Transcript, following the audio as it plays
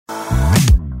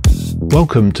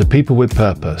Welcome to People with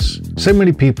Purpose. So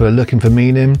many people are looking for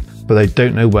meaning, but they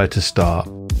don't know where to start.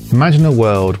 Imagine a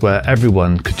world where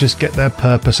everyone could just get their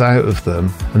purpose out of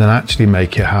them and then actually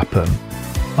make it happen.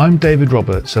 I'm David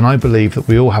Roberts, and I believe that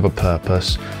we all have a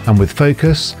purpose, and with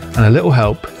focus and a little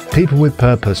help, people with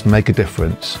purpose make a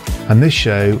difference. And this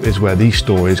show is where these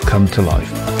stories come to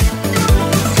life.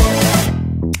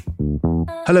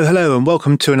 Hello, and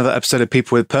welcome to another episode of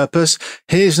People with Purpose.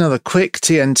 Here's another quick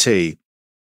TNT.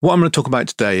 What I'm going to talk about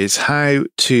today is how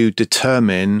to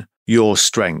determine your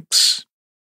strengths.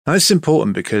 Now, this is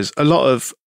important because a lot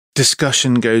of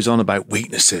discussion goes on about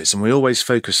weaknesses, and we always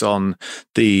focus on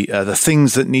the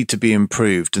things that need to be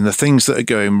improved and the things that are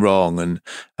going wrong,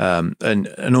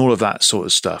 and all of that sort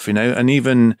of stuff, you know. And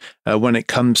even when it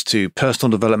comes to personal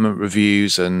development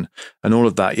reviews and all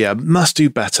of that, must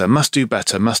do better.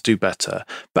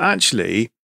 But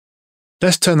actually,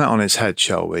 let's turn that on its head,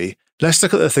 shall we? Let's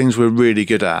look at the things we're really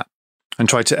good at and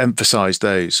try to emphasize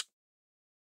those.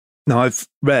 Now, I've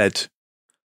read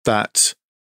that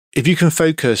if you can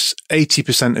focus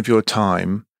 80% of your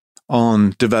time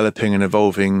on developing and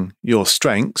evolving your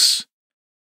strengths,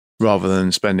 rather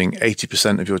than spending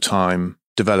 80% of your time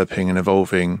developing and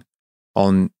evolving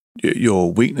on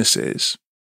your weaknesses,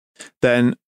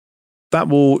 then that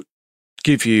will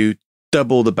give you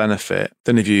double the benefit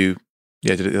than if you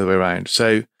did it the other way around.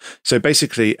 So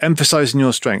basically, emphasizing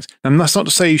your strengths. And that's not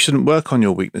to say you shouldn't work on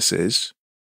your weaknesses,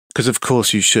 because of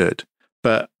course you should,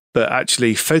 but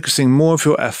actually focusing more of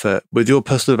your effort with your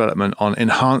personal development on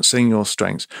enhancing your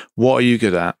strengths. What are you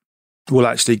good at? Will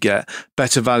actually get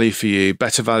better value for you,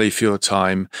 better value for your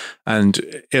time, and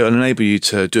it will enable you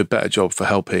to do a better job for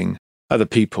helping other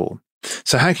people.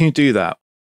 So how can you do that?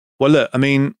 Well, look, I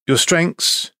mean, your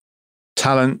strengths,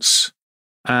 talents,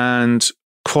 and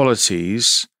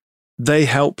qualities, they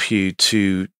help you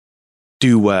to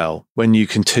do well when you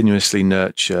continuously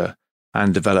nurture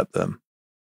and develop them.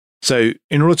 So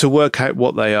in order to work out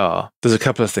what they are, there's a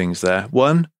couple of things there.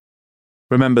 One,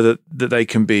 remember that they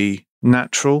can be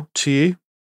natural to you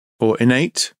or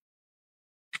innate.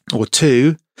 Or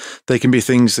two, they can be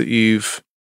things that you've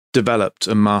developed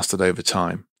and mastered over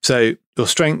time. So your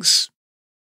strengths,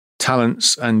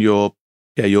 talents, and your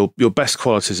best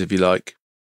qualities, if you like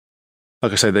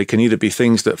I say, they can either be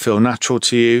things that feel natural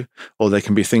to you, or they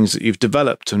can be things that you've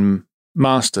developed and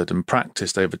mastered and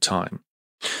practiced over time.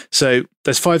 So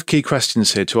there's 5 key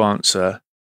questions here to answer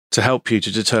to help you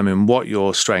to determine what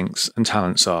your strengths and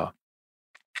talents are.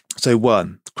 So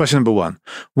question number 1,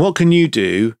 what can you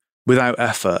do without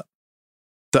effort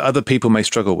that other people may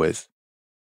struggle with?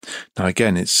 Now,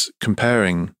 again, it's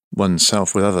comparing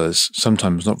oneself with others,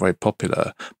 sometimes not very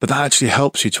popular, but that actually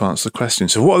helps you to answer the question.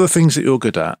 So what are the things that you're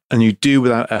good at and you do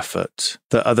without effort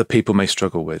that other people may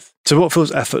struggle with? So what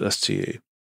feels effortless to you?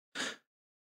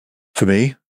 For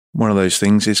me, one of those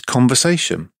things is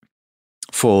conversation.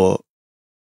 For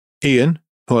Ian,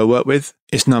 who I work with,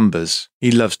 it's numbers.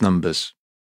 He loves numbers.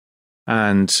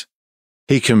 And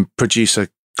he can produce a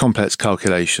complex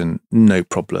calculation, no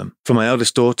problem. For my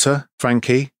eldest daughter,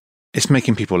 Frankie, it's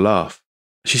making people laugh.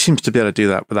 She seems to be able to do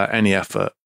that without any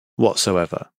effort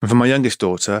whatsoever. And for my youngest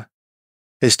daughter,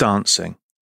 it's dancing.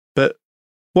 But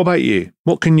what about you?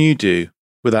 What can you do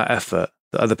without effort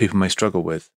that other people may struggle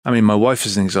with? I mean, my wife,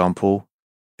 as an example,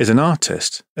 is an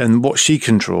artist, and what she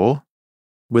can draw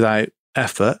without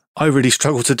effort, I really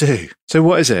struggle to do. So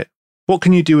what is it? What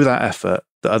can you do without effort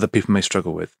that other people may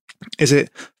struggle with? Is it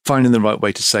finding the right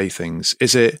way to say things?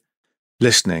 Is it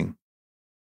listening?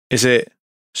 Is it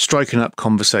striking up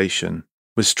conversation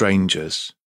with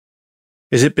strangers?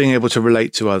 Is it being able to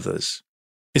relate to others?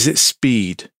 Is it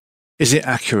speed? Is it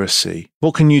accuracy?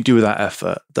 What can you do with that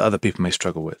effort that other people may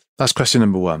struggle with? That's question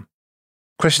number 1.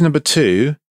 Question number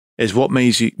 2 is what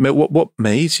makes you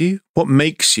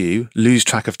lose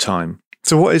track of time?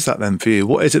 So what is that then for you?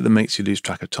 What is it that makes you lose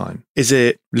track of time? Is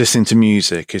it listening to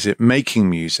music? Is it making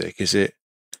music? Is it,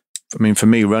 for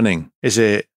me, running? Is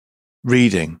it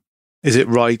reading? Is it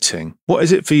writing? What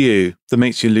is it for you that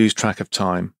makes you lose track of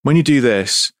time? When you do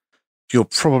this, you're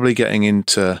probably getting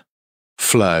into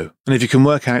flow. And if you can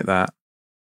work out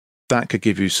that could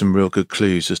give you some real good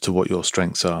clues as to what your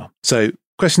strengths are. So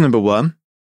question number 1,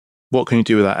 what can you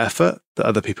do with that effort that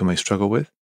other people may struggle with?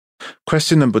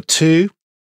 Question number 2,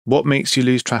 what makes you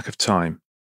lose track of time?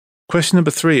 Question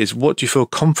number 3 is, what do you feel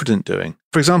confident doing?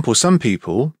 For example, some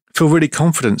people feel really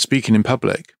confident speaking in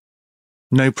public.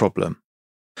 No problem.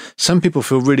 Some people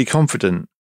feel really confident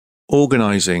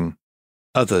organising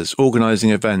others, organising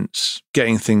events,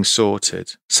 getting things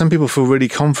sorted. Some people feel really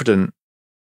confident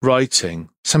writing.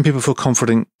 Some people feel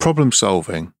confident problem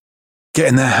solving,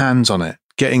 getting their hands on it,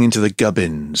 getting into the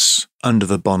gubbins, under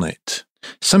the bonnet.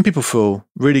 Some people feel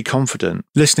really confident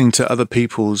listening to other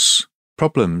people's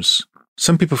problems.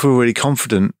 Some people feel really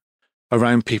confident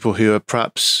around people who are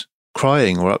perhaps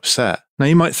crying or upset. Now,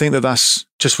 you might think that that's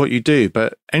just what you do,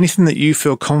 but anything that you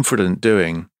feel confident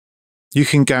doing, you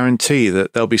can guarantee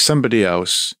that there'll be somebody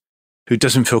else who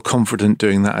doesn't feel confident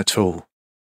doing that at all.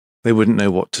 They wouldn't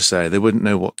know what to say. They wouldn't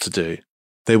know what to do.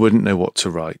 They wouldn't know what to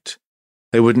write.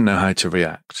 They wouldn't know how to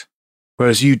react.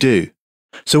 Whereas you do.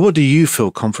 So what do you feel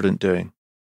confident doing?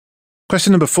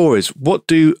 Question number 4 is, what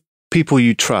do people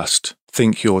you trust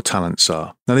think your talents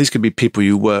are? Now, these could be people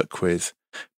you work with,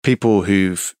 people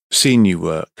who've seen you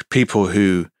work, people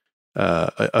who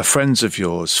are friends of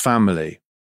yours, family.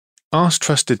 Ask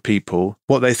trusted people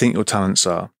what they think your talents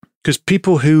are. Because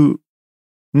people who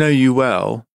know you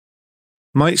well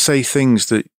might say things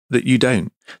that you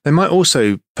don't. They might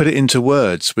also put it into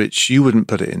words which you wouldn't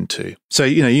put it into. So,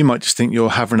 you might just think you're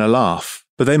having a laugh,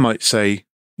 but they might say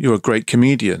you're a great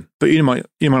comedian. But you might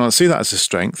not see that as a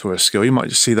strength or a skill. You might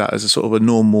just see that as a sort of a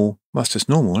normal, that's just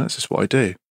normal, that's just what I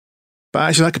do. But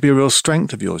actually that could be a real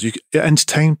strength of yours. You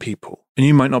entertain people and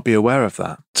you might not be aware of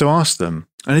that. So ask them.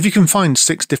 And if you can find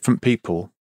 6 different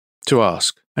people to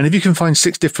ask, and if you can find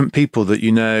 6 different people that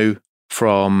you know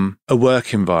from a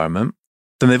work environment,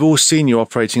 then they've all seen you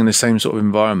operating in the same sort of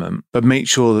environment, but make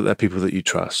sure that they're people that you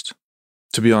trust,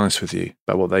 to be honest with you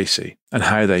about what they see and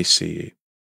how they see you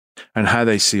and how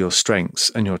they see your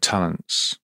strengths and your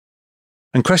talents.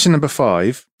 And question number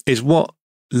 5 is, what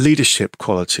leadership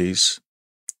qualities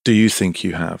do you think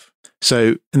you have?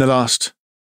 So in the last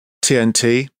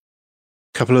TNT, a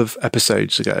couple of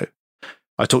episodes ago,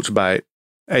 I talked about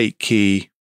 8 key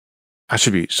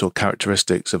attributes or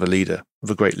characteristics of a leader,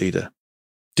 of a great leader.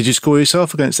 Did you score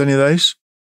yourself against any of those?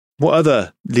 What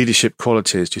other leadership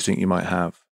qualities do you think you might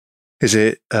have? Is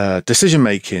it decision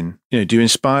making? Do you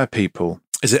inspire people?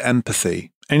 Is it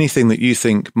empathy? Anything that you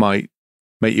think might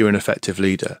make you an effective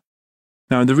leader?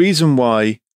 Now, the reason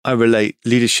why I relate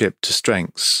leadership to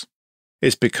strengths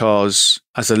is because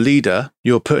as a leader,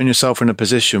 you're putting yourself in a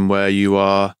position where you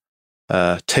are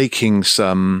taking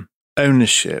some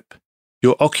ownership.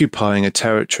 You're occupying a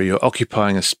territory. You're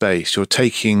occupying a space. You're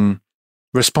taking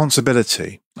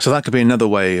responsibility. So that could be another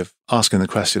way of asking the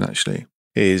question, actually,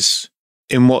 is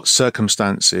in what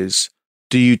circumstances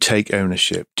do you take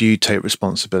ownership? Do you take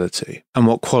responsibility? And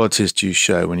what qualities do you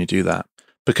show when you do that?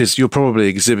 Because you're probably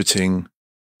exhibiting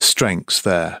strengths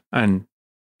there. And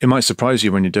it might surprise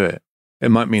you when you do it.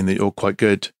 It might mean that you're quite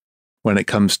good when it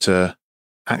comes to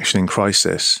action in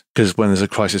crisis, because when there's a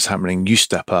crisis happening, you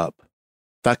step up.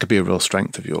 That could be a real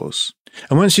strength of yours.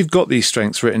 And once you've got these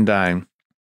strengths written down,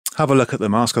 have a look at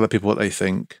them, ask other people what they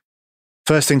think.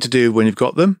 First thing to do when you've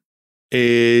got them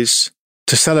is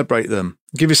to celebrate them.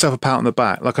 Give yourself a pat on the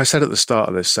back. Like I said at the start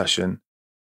of this session,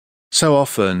 so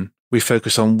often we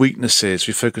focus on weaknesses,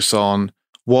 we focus on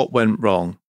what went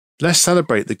wrong. Let's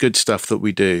celebrate the good stuff that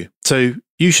we do. So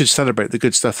you should celebrate the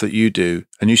good stuff that you do,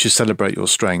 and you should celebrate your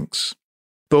strengths.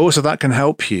 But also that can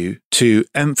help you to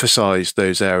emphasize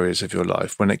those areas of your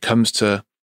life when it comes to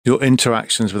your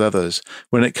interactions with others,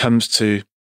 when it comes to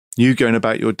you going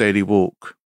about your daily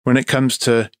walk, when it comes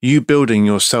to you building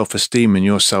your self-esteem and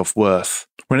your self-worth,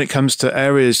 when it comes to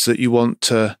areas that you want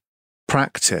to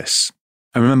practice.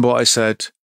 And remember what I said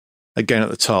again at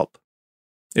the top.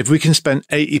 If we can spend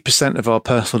 80% of our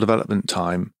personal development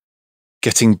time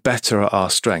getting better at our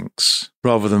strengths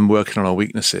rather than working on our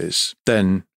weaknesses,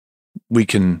 then we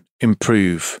can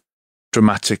improve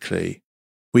dramatically.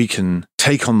 We can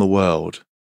take on the world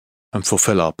and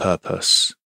fulfill our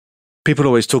purpose. People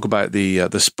always talk about the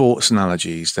sports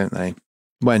analogies, don't they?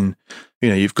 When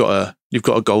you've got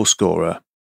a goal scorer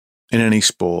in any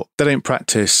sport, they don't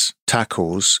practice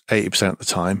tackles 80% of the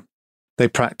time. They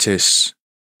practice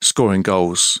scoring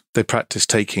goals. They practice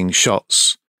taking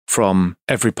shots from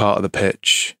every part of the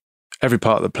pitch, every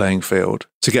part of the playing field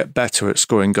to get better at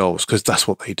scoring goals, because that's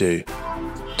what they do.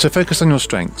 So focus on your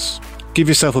strengths. Give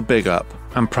yourself a big up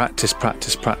and practice,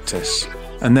 practice, practice.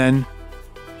 And then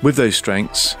with those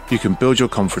strengths, you can build your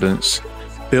confidence,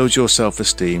 build your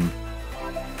self-esteem,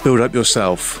 build up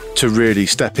yourself to really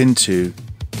step into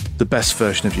the best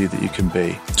version of you that you can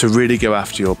be, to really go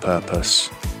after your purpose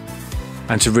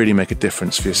and to really make a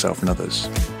difference for yourself and others.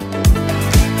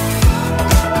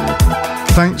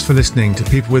 Thanks for listening to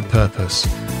People with Purpose.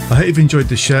 I hope you've enjoyed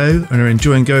the show and are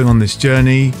enjoying going on this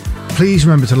journey. Please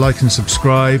remember to like and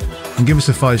subscribe and give us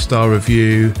a 5-star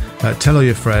review. Tell all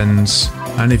your friends.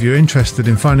 And if you're interested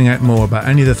in finding out more about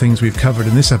any of the things we've covered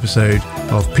in this episode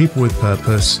of People with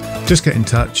Purpose, just get in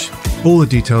touch. All the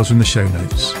details are in the show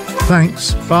notes.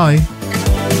 Thanks. Bye.